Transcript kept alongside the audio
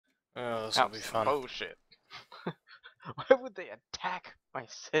Oh, this will be fun. Bullshit. Why would they attack my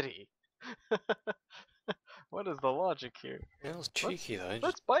city? What is the logic here? It was Let's cheeky though.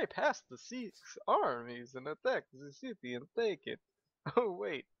 let's bypass the six armies and attack the city and take it. Oh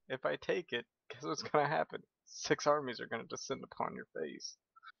wait, if I take it, guess what's gonna happen? 6 armies are gonna descend upon your face.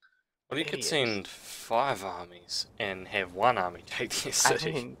 Well, you could Idiots. send 5 armies and have one army take their I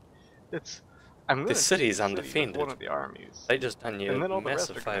city. mean, it's I'm The gonna city take is the city with one undefended. of the armies, They just done you and then a all the rest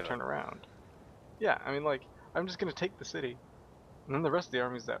massive are gonna favour. turn around. Yeah, I mean, like, I'm just gonna take the city, and then the rest of the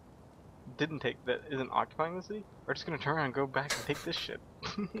armies that isn't occupying the city are just gonna turn around and go back and take this shit.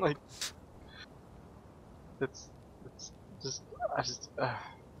 Like, it's just I just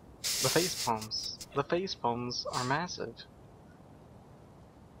the face palms. The face palms are massive.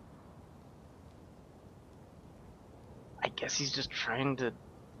 I guess he's just trying to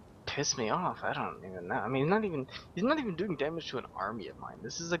piss me off. I don't even know. I mean, he's not even doing damage to an army of mine.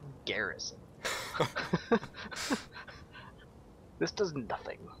 This is a garrison. This does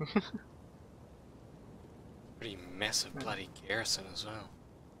nothing. Pretty massive bloody garrison as well.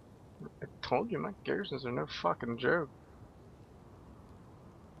 I told you my garrisons are no fucking joke.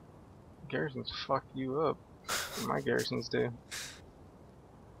 Garrisons fuck you up. My garrisons do.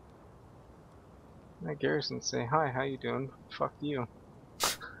 My garrisons say, "Hi, how you doing? Fuck you."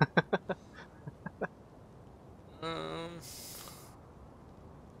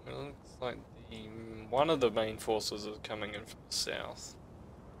 It looks like one of the main forces is coming in from the south.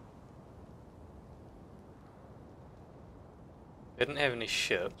 They didn't have any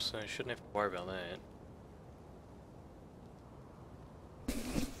ships, so you shouldn't have to worry about that.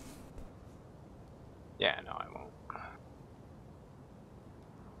 Yeah, no, I won't.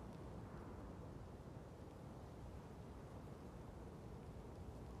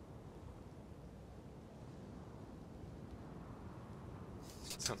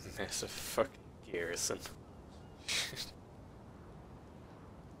 It's a massive fucking garrison.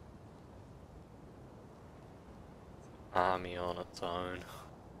 Army on its own.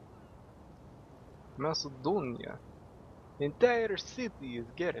 Macedonia. Entire city is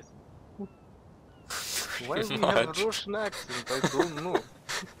garrison. Why Pretty we have much. Russian accent, I don't know.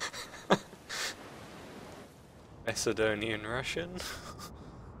 Macedonian Russian?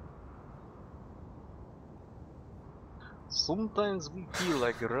 Sometimes we feel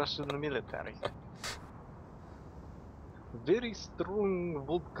like Russian military. Very strong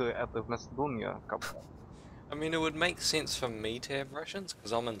vodka out of Macedonia. Come on. I mean, it would make sense for me to have Russians,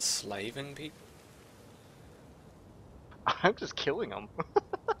 because I'm enslaving people. I'm just killing them.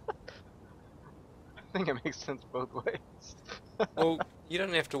 I think it makes sense both ways. Well, you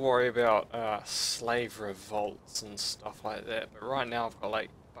don't have to worry about slave revolts and stuff like that, but right now I've got like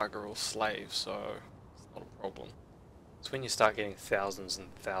bugger all slaves, so it's not a problem. It's when you start getting thousands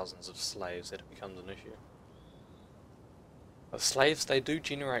and thousands of slaves that it becomes an issue. But slaves, they do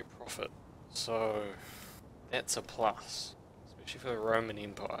generate profit, so that's a plus, especially for the Roman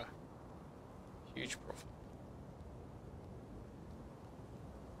Empire. Huge profit.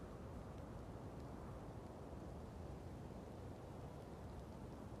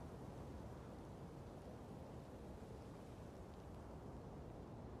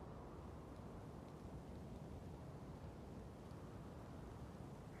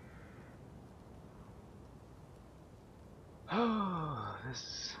 Oh,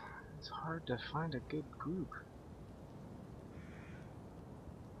 this is hard to find a good group.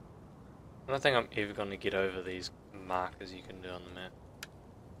 I don't think I'm ever going to get over these markers you can do on the map.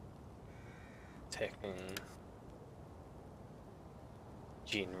 Attacking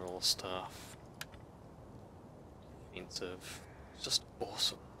general stuff. Defensive. It's just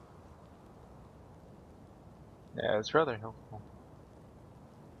awesome. Yeah, it's rather helpful.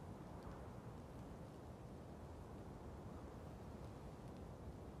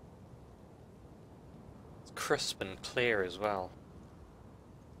 It's crisp and clear as well.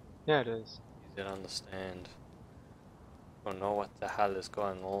 Yeah, it is. Easy to understand. Or know what the hell is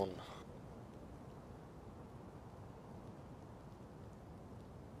going on.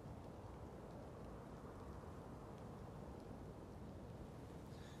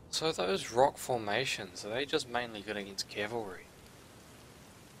 So those rock formations, are they just mainly good against cavalry?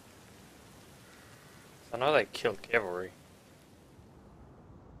 I know they kill cavalry.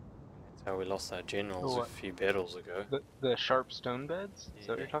 That's how we lost our generals a few battles ago. The sharp stone beds? Is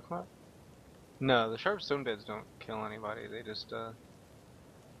that what you're talking about? No, the sharp stone beds don't kill anybody. They just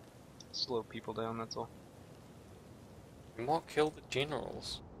slow people down. That's all. And what killed the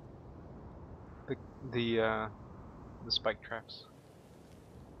generals? The spike traps.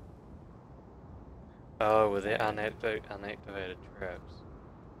 Oh, with their unactivated traps.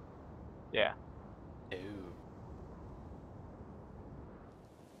 Yeah. Ooh.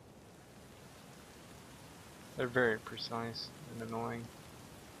 They're very precise and annoying.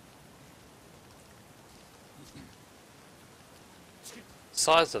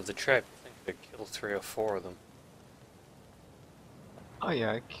 Size of the trap, I think it could kill 3 or 4 of them. Oh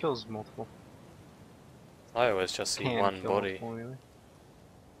yeah, it kills multiple. I always just see Can one kill body. multiple anyway.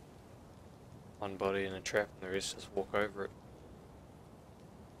 One body in a trap and the rest just walk over it.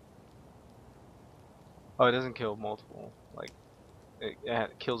 Oh, it doesn't kill multiple. Like, it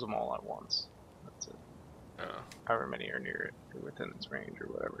kills them all at once. That's it. Oh. However many are near it, or within its range, or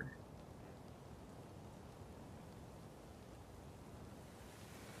whatever.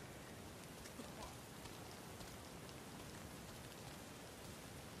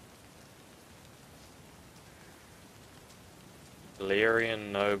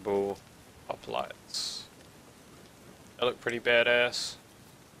 Valerian Noble Hoplites. They look pretty badass.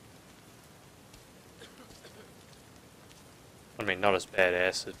 I mean, not as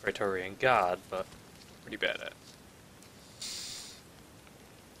badass as Praetorian Guard, but pretty badass.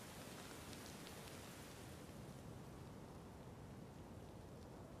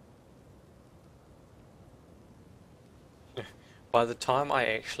 By the time I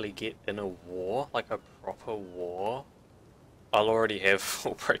actually get in a war, like a proper war, I'll already have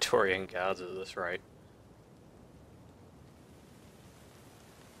full Praetorian Guards at this rate.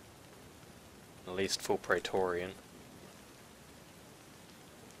 At least full Praetorian.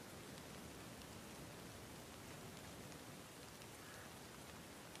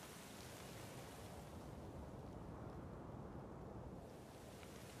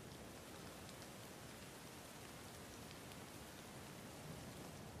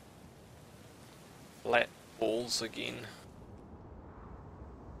 Flat balls again.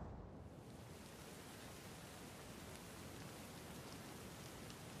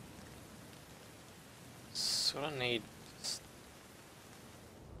 Sort of need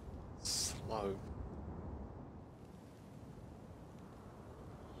slow.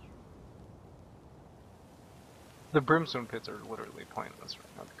 The brimstone pits are literally pointless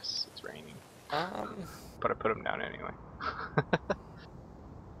right now because it's raining. Um, But I put them down anyway.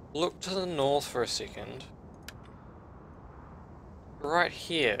 Look to the north for a second. Right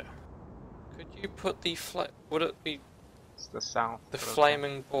here. Could you put the would it be It's the south. the but okay.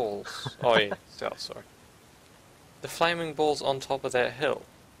 flaming balls? Oh yeah, south, sorry. The flaming balls on top of that hill.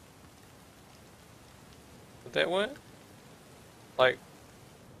 Would that work? Like,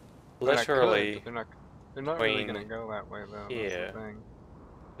 I mean, literally, I could, but they're not really between gonna go that way though. here. That's the thing.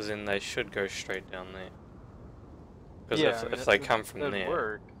 because then they should go straight down there. Because Yeah, I mean, if they come from it'd there,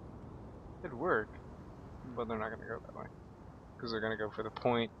 work. It'd work, but they're not gonna go that way because they're gonna go for the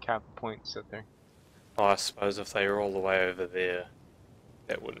point, cap the point, sit there. oh, I suppose if they were all the way over there,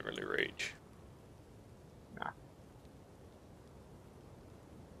 that wouldn't really reach. Nah.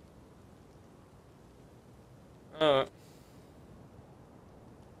 Oh.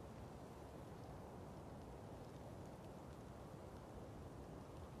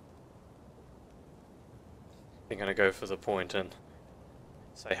 They're gonna go for the point and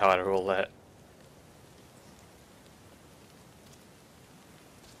say hi to all that.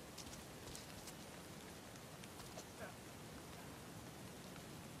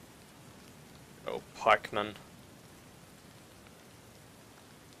 Oh, pikemen.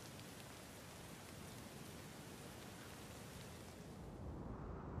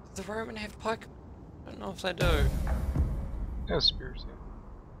 Does the Roman have pikemen? I don't know if they do. No spears,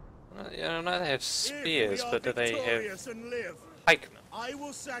 yeah. Yeah, I know they have spears, but do they have live, pikemen? I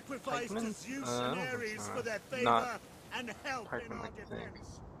will sacrifice Pikemen? to Zeus I and don't think Ares so. for their favor Not and help in pikemen our like you think.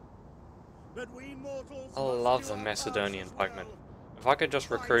 defense. But we mortals I must love do the our Macedonian parts as pikemen. well. If I could just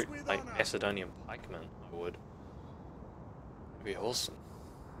Fight recruit with like honor. Macedonian pikemen, I would. It'd be awesome.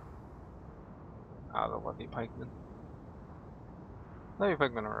 Ah, the levy pikemen. Levy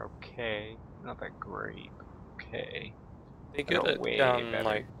pikemen are okay, not that great, but okay. They're They're good way at better.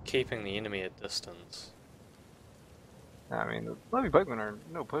 like keeping the enemy at distance. I mean, the levy pikemen are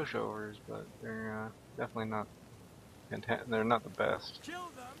no pushovers, but they're definitely not. They're not the best.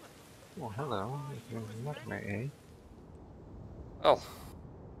 Kill them. Oh, hello. You're not my A. Oh,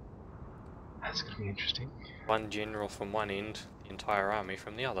 That's gonna be interesting. one general from one end, the entire army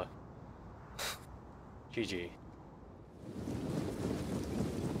from the other. GG.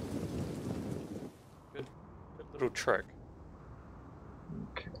 Good little trick.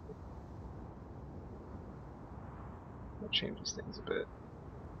 Okay. That changes things a bit.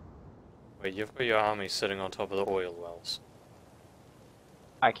 Wait, you've got your army sitting on top of the oil wells.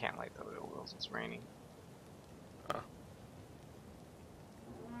 I can't light the oil wells, it's raining. Oh.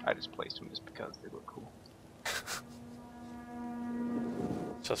 I just placed them just because they look cool.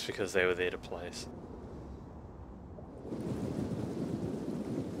 Just because they were there to place.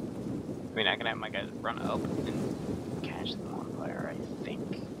 I mean, I can have my guys run up and catch them on fire, I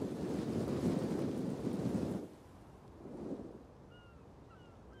think.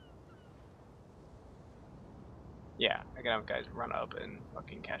 Yeah, I can have guys run up and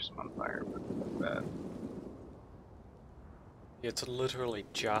fucking catch them on fire, but It's literally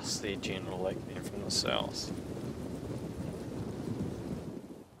just their general that came from the south.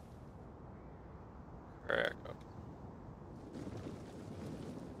 Correct.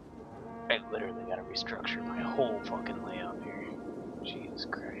 I literally gotta restructure my whole fucking layout here. Jesus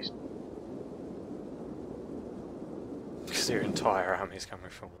Christ. Because their entire army's coming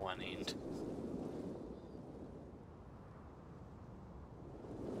from one end.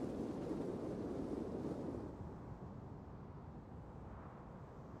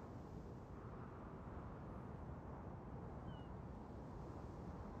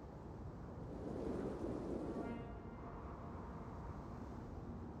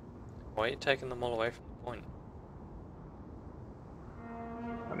 Why are you taking them all away from the point?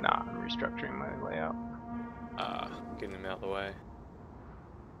 I'm not. I'm restructuring my layout. Getting them out of the way.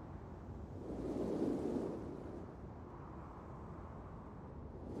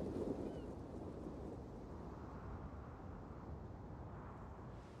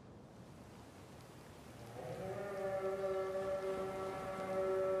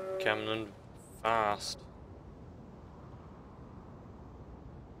 Coming in fast.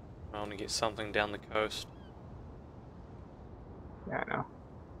 I want to get something down the coast. Yeah, I know.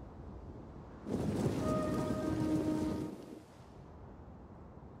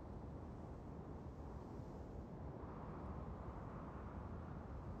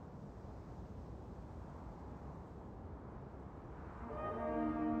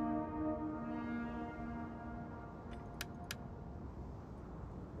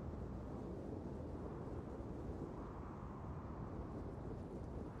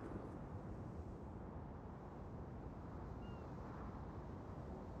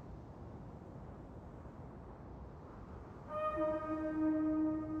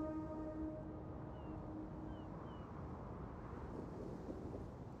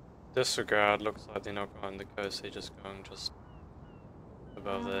 Disregard, looks like they're not going the coast, they're just going just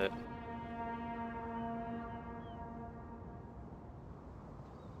above that.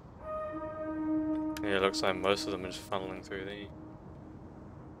 Yeah, it looks like most of them are just funneling through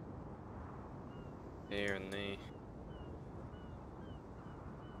there and there.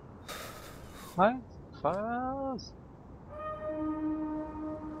 What? Fuzz?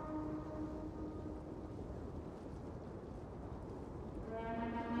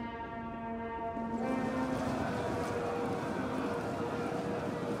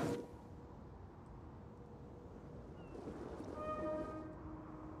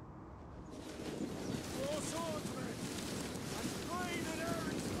 Your swordsmen, and blade and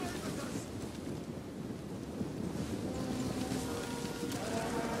arrow slavers.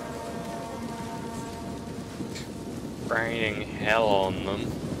 Raining hell on them.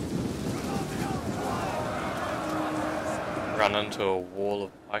 Run into a wall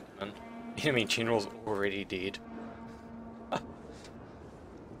of pikemen. Enemy general's already dead.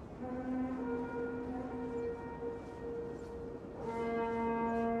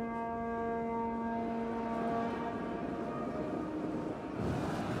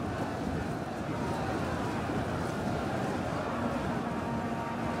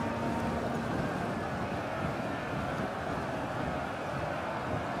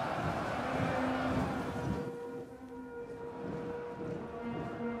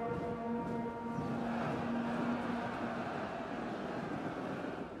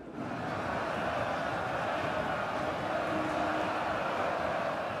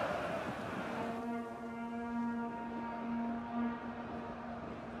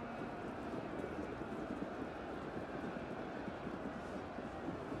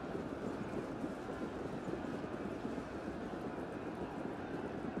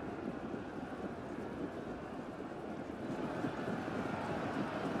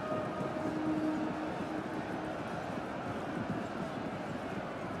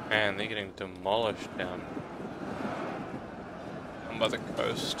 Man, they're getting demolished down by the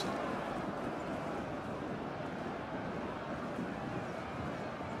coast.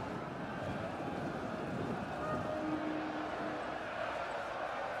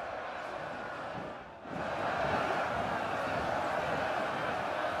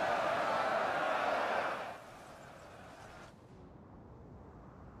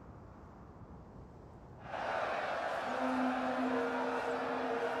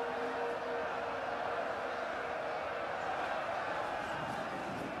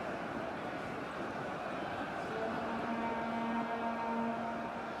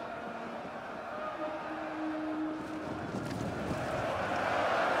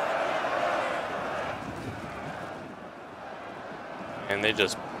 And they're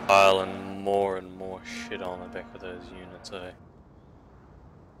just piling more and more shit on the back of those units, eh?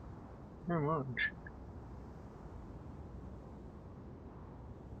 Very much.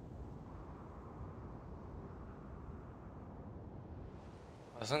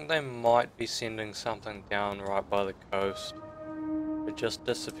 I think they might be sending something down right by the coast. It just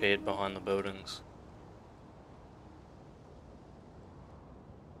disappeared behind the buildings.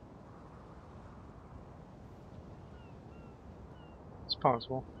 It's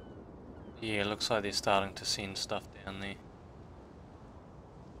possible. Yeah, looks like they're starting to send stuff down there.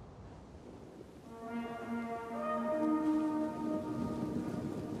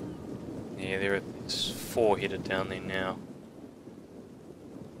 Yeah, there's 4 headed down there now.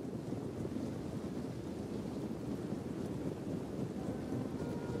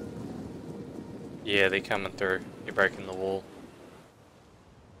 Yeah, they're coming through. They're breaking the wall.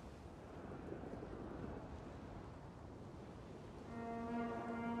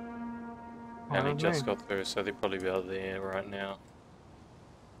 And they just got through, so they'll probably be out there right now.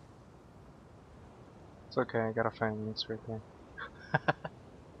 It's okay, I got a family, it's right there.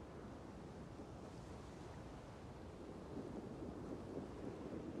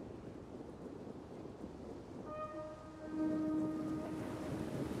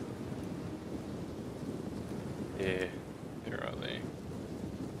 Yeah, they're right there.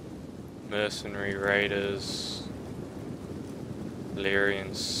 Mercenary raiders,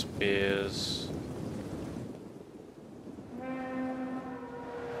 Valerian spears.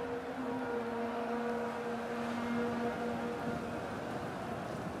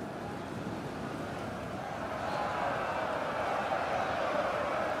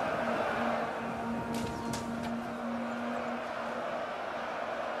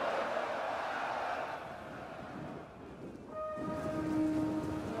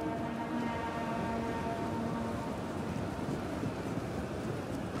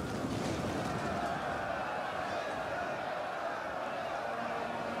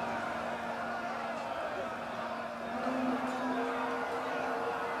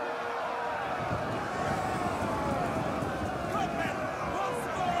 Come men! Once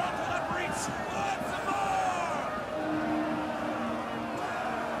more onto the breach! Once more!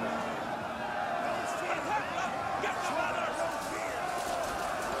 Attack them! Get the others!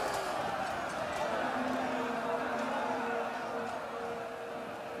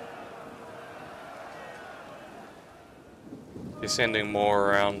 They're sending more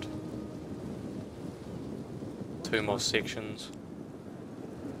around. 2 more sections.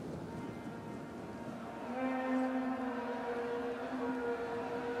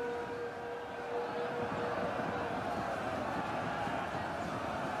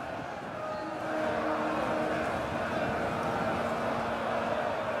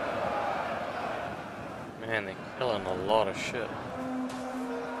 Man, they're killing a lot of shit.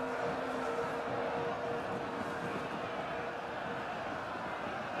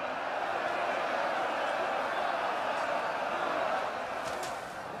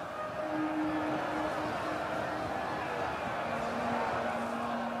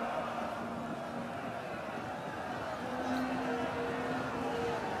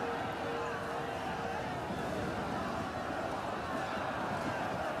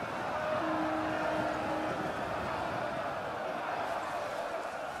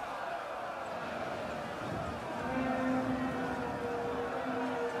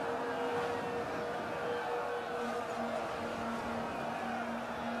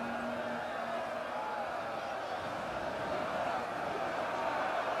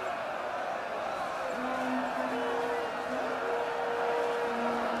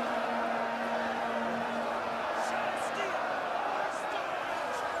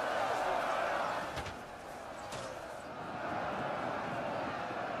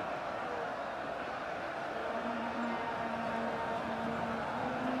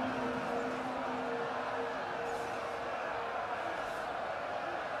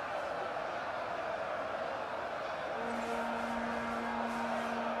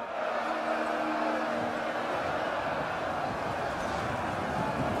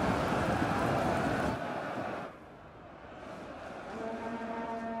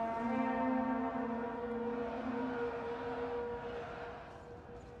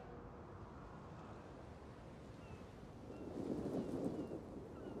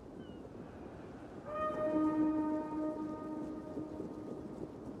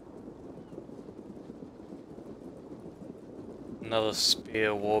 Another spear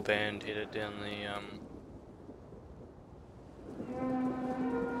warband headed down the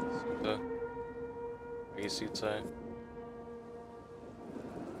center, I guess you'd say.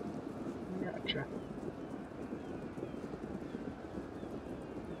 Gotcha.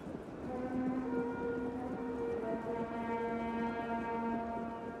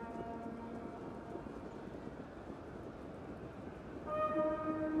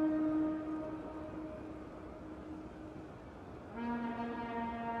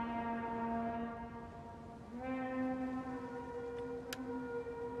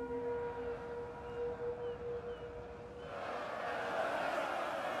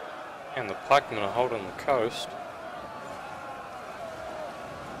 And the pikemen are holding the coast.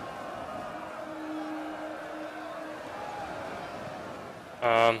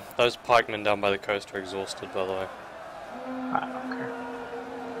 Those pikemen down by the coast are exhausted, by the way. I don't care.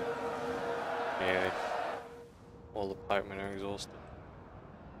 Yeah, all the pikemen are exhausted.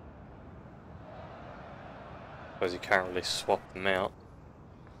 Suppose you can't really swap them out.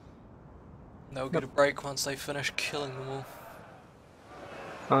 They'll get a break once they finish killing them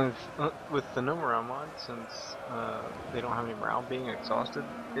all. With the no morale mod, since they don't have any morale being exhausted,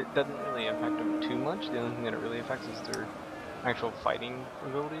 it doesn't really affect them too much. The only thing that it really affects is their actual fighting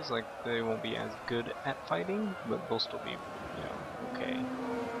abilities. Like, they won't be as good at fighting, but they'll still be, okay.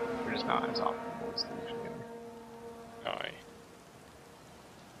 They're just not as optimal as they usually are. Aye.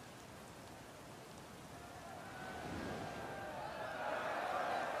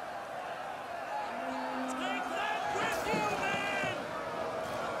 Take that with you, man!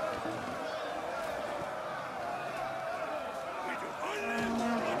 We do only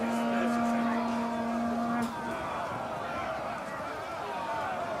what is necessary.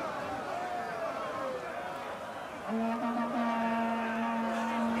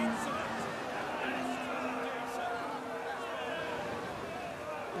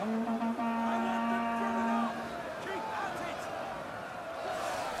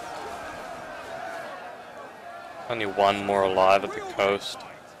 Only one more alive at the coast.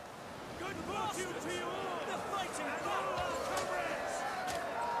 Good fortune to you all! The fighting follow our comrades!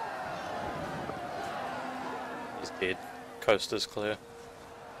 He's dead. Coast is clear.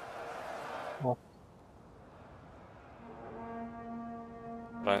 Well,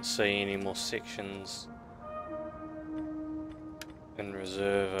 I don't see any more sections in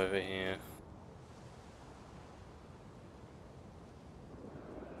reserve over here.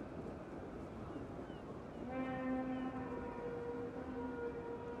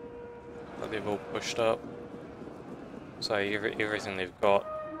 But they've all pushed up. So everything they've got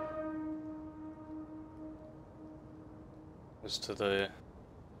is to the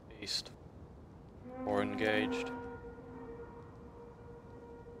east or engaged.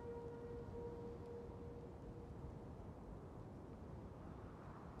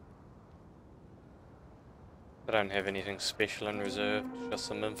 I don't have anything special in reserve, just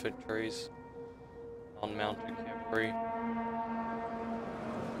some infantries, non-mounted cavalry.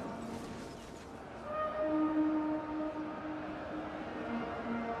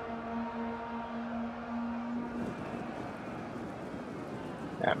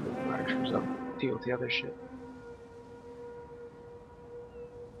 yeah, move the archers up, deal with the other shit.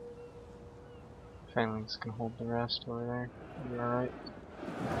 Phalanx can hold the rest over there. You'll be alright.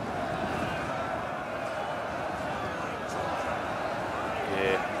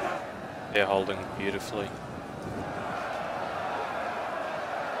 Yeah, they're holding beautifully.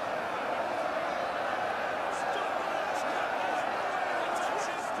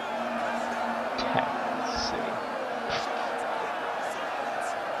 Let's see.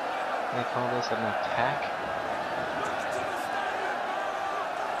 They call this an attack?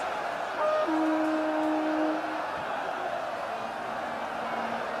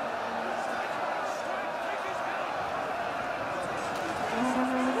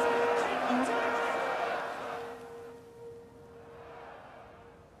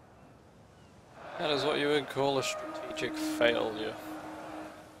 That is what you would call a strategic failure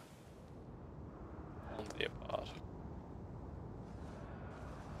on their part.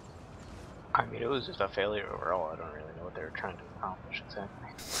 I mean, it was just a failure overall. I don't really know what they were trying to accomplish exactly.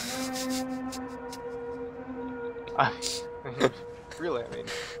 Really, I mean,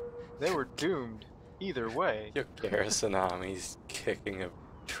 they were doomed either way. Your garrison army's kicking a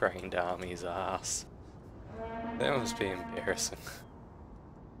trained army's ass. That must be embarrassing.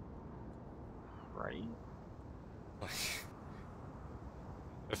 Right?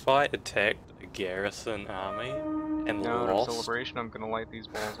 If I attacked a garrison army and Now, in lost, celebration, I'm gonna light these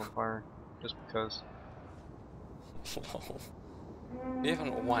balls on fire. Just because. lol. You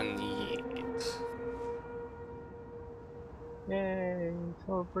haven't won yet. Yay!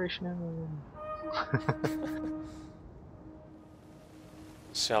 Celebration!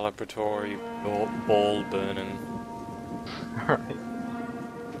 Celebratory ball burning. Alright.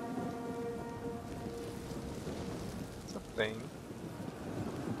 It's a thing.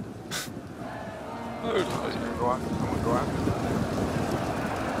 Oh, I was gonna go after. I'm gonna go after them.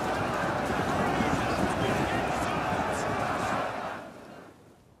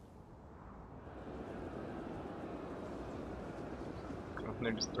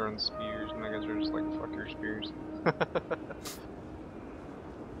 They're just throwing spears, and the guys are just like, fuck your spears.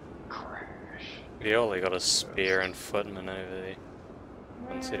 Crash. Yeah, all they got a spear and footman over there.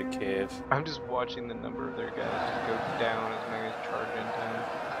 And instead of Cav. I'm just watching the number of their guys just go down as Megas charge into him.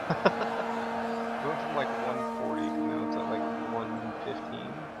 Going from like 140 to now it's at like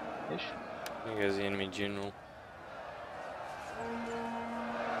 115-ish. There goes the enemy general.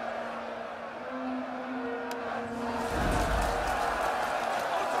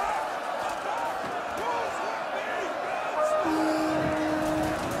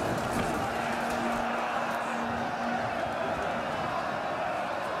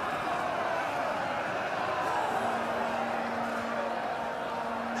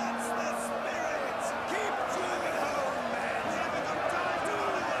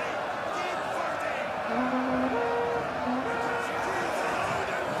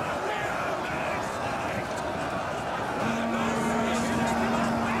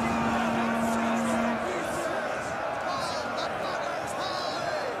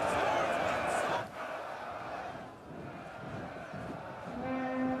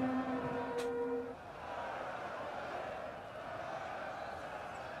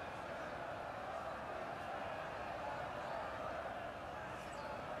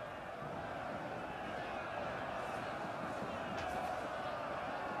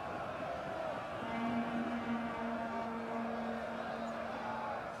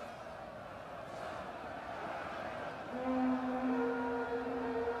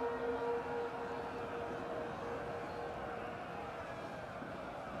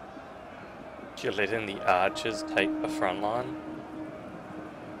 You're letting the archers take the front line?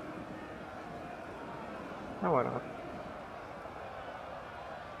 No, why not?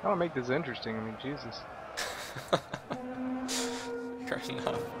 That'll make this interesting, I mean, Jesus. Fair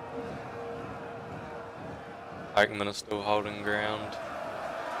enough. Pikemen are still holding ground.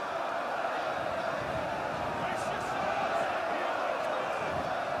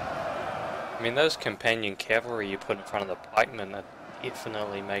 I mean, those companion cavalry you put in front of the pikemen are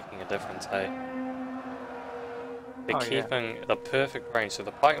definitely making a difference, hey? They're keeping the perfect range, so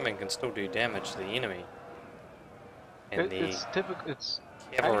the pikemen can still do damage to the enemy. And It's typical, it's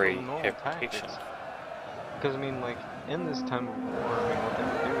cavalry normal have protection. Because, I mean, like, in this time of war, I mean, what they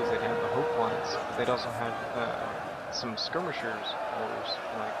would do is they'd have the hope lines, but they'd also have some skirmishers, or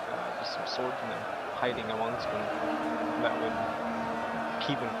like, just some swordsmen hiding amongst them that would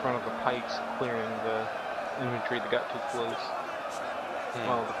keep in front of the pikes, clearing the infantry that got too close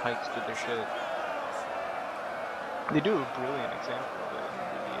while the pikes did their shit. They do a brilliant example of it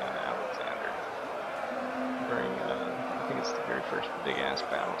in the Alexander during, I think it's the very first big ass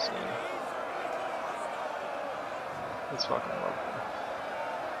battle scene. It's fucking lovely.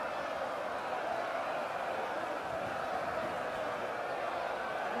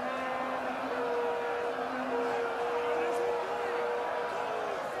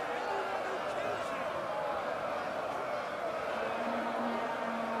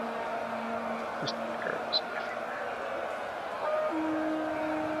 Just arrows.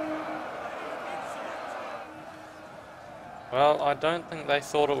 Well, I don't think they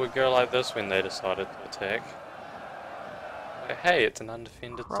thought it would go like this when they decided to attack. But hey, it's an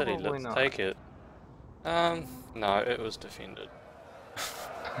undefended city, Probably let's not. take it. No, it was defended.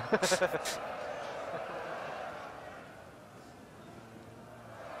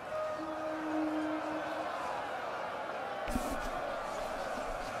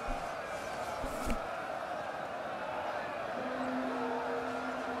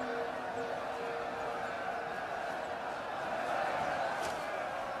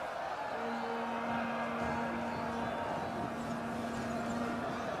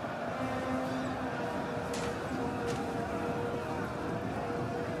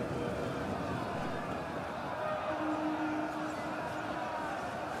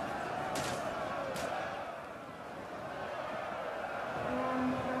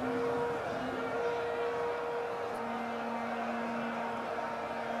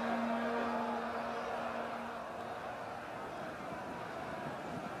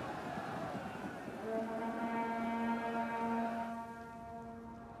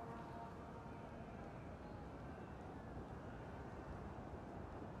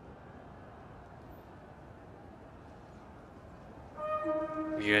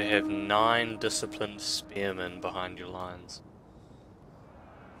 You have 9 disciplined spearmen behind your lines.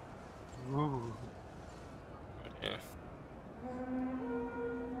 Ooh. Yeah.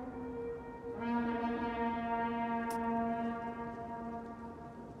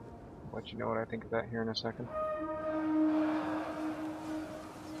 I'll let you know what I think of that here in a second.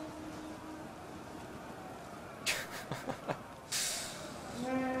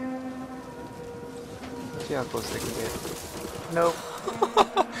 See how close they can get. Nope.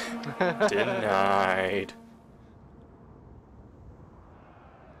 Denied.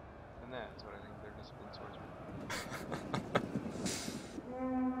 That's what I think they're disciplined swordsmen.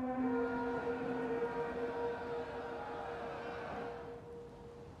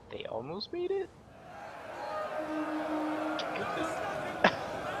 They almost made it?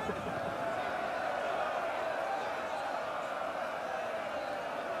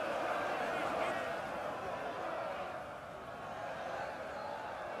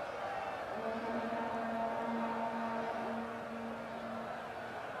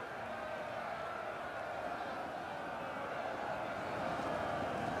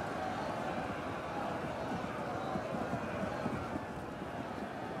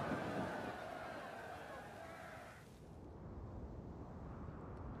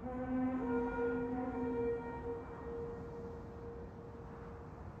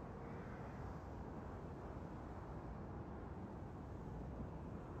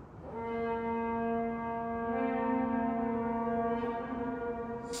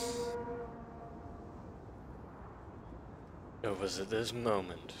 It was at this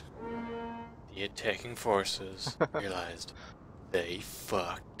moment the attacking forces realized they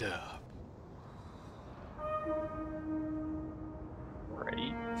fucked up.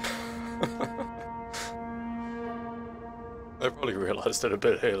 Right? They probably realized it a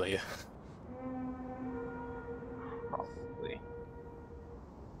bit earlier. Probably.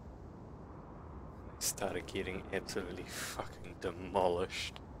 They started getting absolutely fucking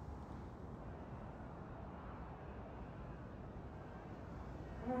demolished.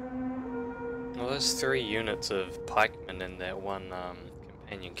 Well, those 3 units of pikemen and that one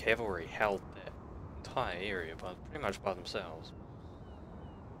companion cavalry held that entire area pretty much by themselves.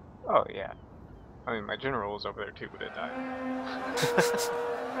 Oh, yeah. I mean, my general was over there too, but it died.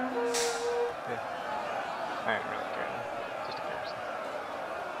 Yeah. I didn't really care. Just a comparison.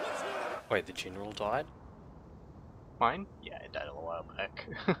 Wait, the general died? Mine? Yeah, it died a little while back.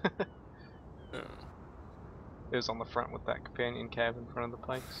 Oh. It was on the front with that companion cab in front of the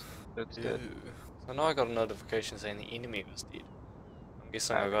pikes. It's dead. Ew. So now I got a notification saying the enemy was dead. I'm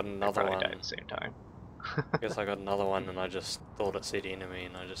guessing I got They another probably one. died at the same time. I guess I got another one and I just thought it said enemy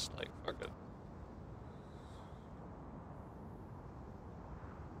and I just like, fuck it.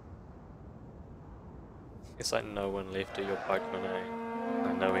 It's like no one left of your pikemen, eh?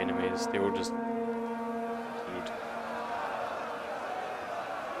 Like no enemies, they're all just dead.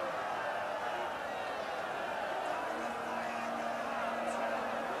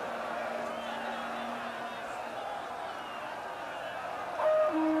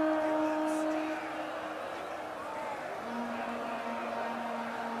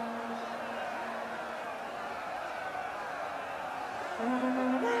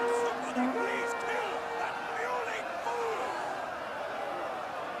 Will somebody please kill that mewling fool?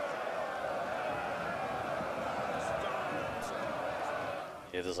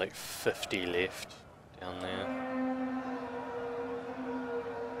 Yeah, there's like 50 left down there.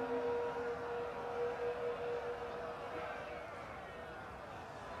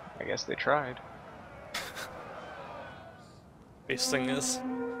 I guess they tried. Best thing is,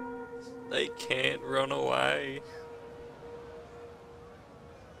 they can't run away.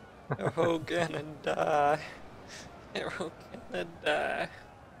 They're all gonna die. They're all gonna die.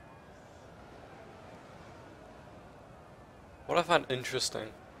 What I find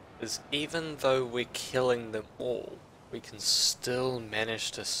interesting is even though we're killing them all, we can still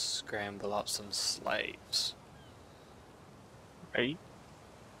manage to scramble up some slaves. Right?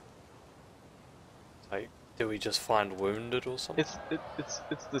 Like, do we just find wounded or something? It's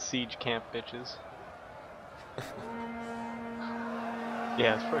the siege camp, bitches.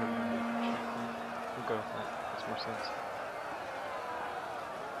 Yeah, it's probably we'll go with that. Makes more sense.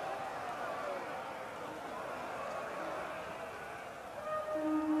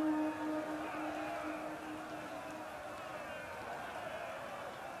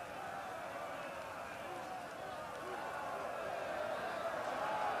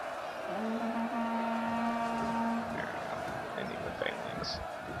 There we go. Ending the failings.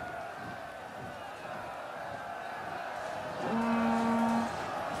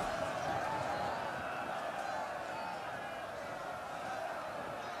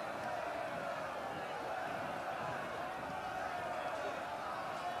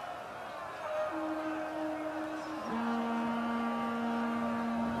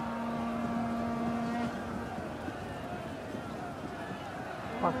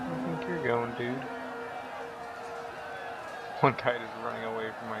 Fuck, where do you think you're going, dude? One guy is running away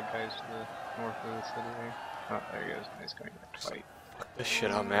from my guys to the north of the city there. Oh, there he goes. He's going back to fight. Fuck this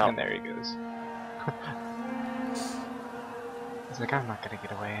shit, I'm out. And there he goes. He's like, I'm not gonna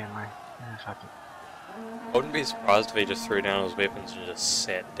get away, am I? Fuck it. I wouldn't be surprised if he just threw down his weapons and just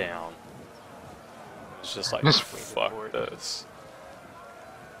sat down. It's just like, Just waited for fuck it. this.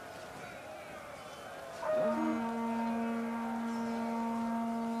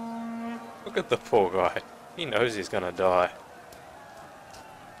 Look at the poor guy. He knows he's gonna die.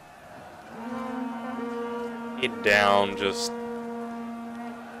 Head down, just...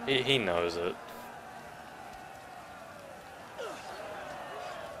 He knows it.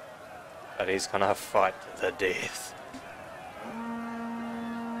 But he's gonna fight to the death.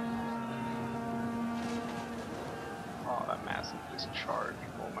 Oh, that massive discharge.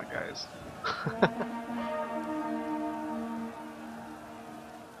 Oh my guys.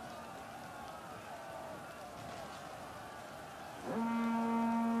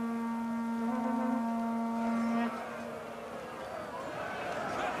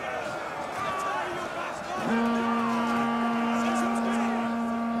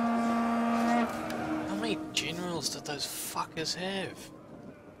 How many generals did those fuckers have?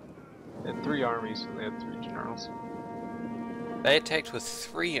 They had 3 armies, so they had 3 generals. They attacked with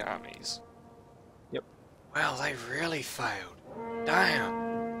 3 armies. Yep. Wow, they really failed. Damn.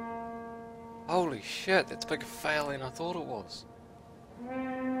 Holy shit, that's a bigger fail than I thought it was.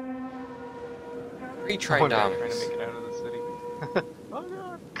 3 trained One guy trying armies. to make it out of the city. Oh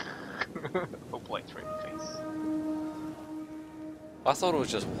god! Oh, Blight's right in the face. I thought it was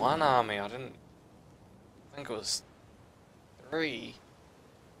just 1 army, I didn't think it was 3.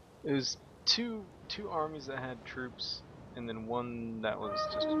 It was two armies that had troops, and then 1 that was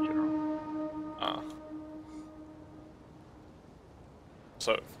just a general. Ah.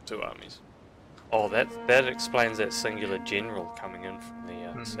 So, 2 armies. Oh, that explains that singular general coming in from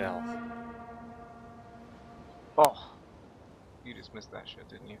the south. Oh! You just missed that shit,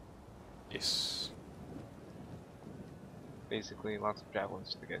 didn't you? Yes. Basically, lots of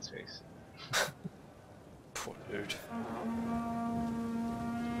javelins to the guy's face. Poor dude.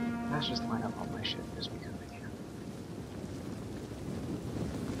 Let's just line up all my shit just because I can.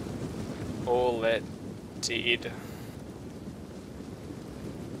 All that dead.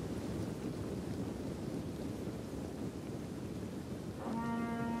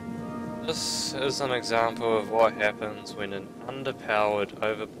 This is an example of what happens when an underpowered,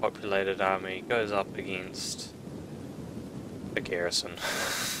 overpopulated army goes up against a garrison.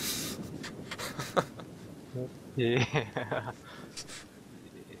 Yeah.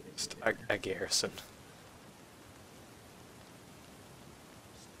 Just a garrison.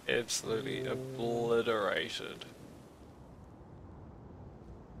 Absolutely obliterated.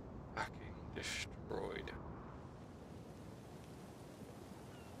 Fucking destroyed.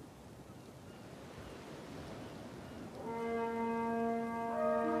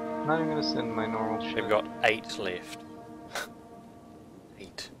 I'm not even gonna send my normal shit. They've got 8 left.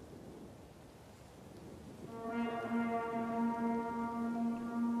 8.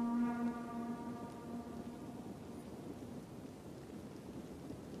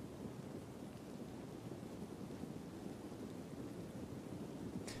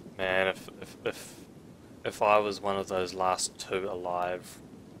 Man, if I was one of those last 2 alive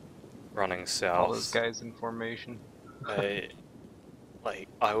running south, all those guys in formation.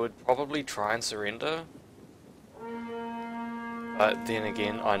 I would probably try and surrender. But then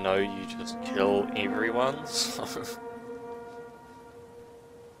again, I know you just kill everyone, so...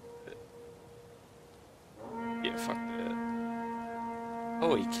 Yeah, fuck that.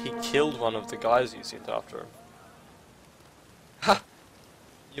 Oh, he killed one of the guys you sent after him. Ha!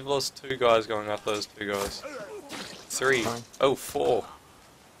 You've lost 2 guys going up those 2 guys. 3. Fine. Oh, 4.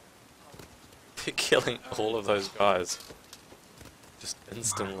 They're killing all of those guys. Just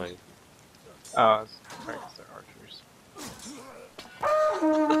instantly. Oh, it's practice their archers.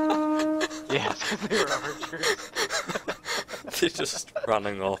 Yes, they were archers. They're just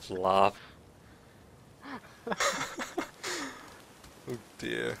running off laughing. Oh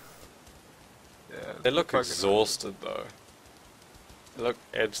dear. Yeah, They look fucking exhausted though. They look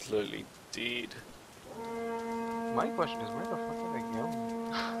absolutely dead. My question is, where the fuck are they going?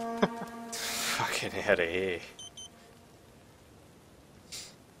 Fucking out of here.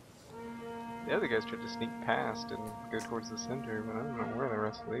 The other guys tried to sneak past and go towards the center, but I don't know where the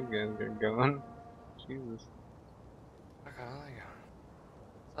rest of these guys are going. Jesus. Fuck are they going?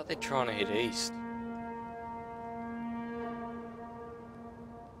 I thought they're trying to head east.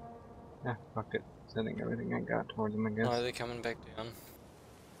 Yeah, fuck it. Sending everything I got towards them, I guess. No, they're coming back down.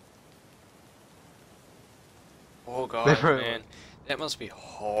 Oh god, man. That must be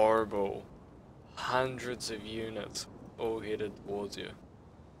horrible. Hundreds of units all headed towards you.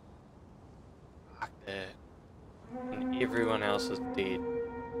 Fuck that. And everyone else is dead.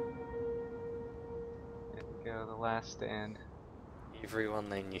 There we go, the last stand. Everyone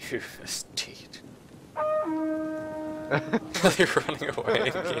they knew is dead. They're running away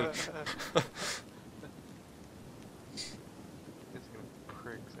again. It's gonna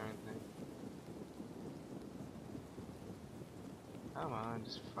pricks, aren't they? Come on,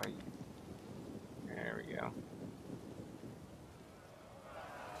 just fight. There we go.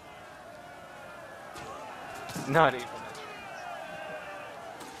 Not even a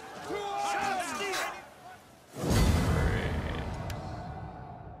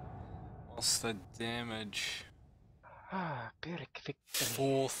What's the damage? chance. Perfect.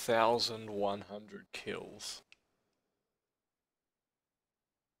 4,100 kills.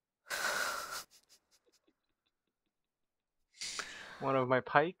 One of my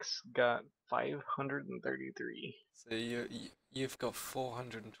pikes got 533. So you've got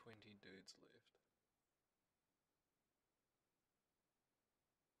 420 dudes left.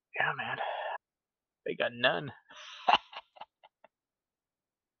 Yeah, man. They got none.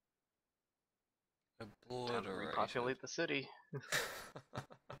 Time to Obliterated. repopulate the city.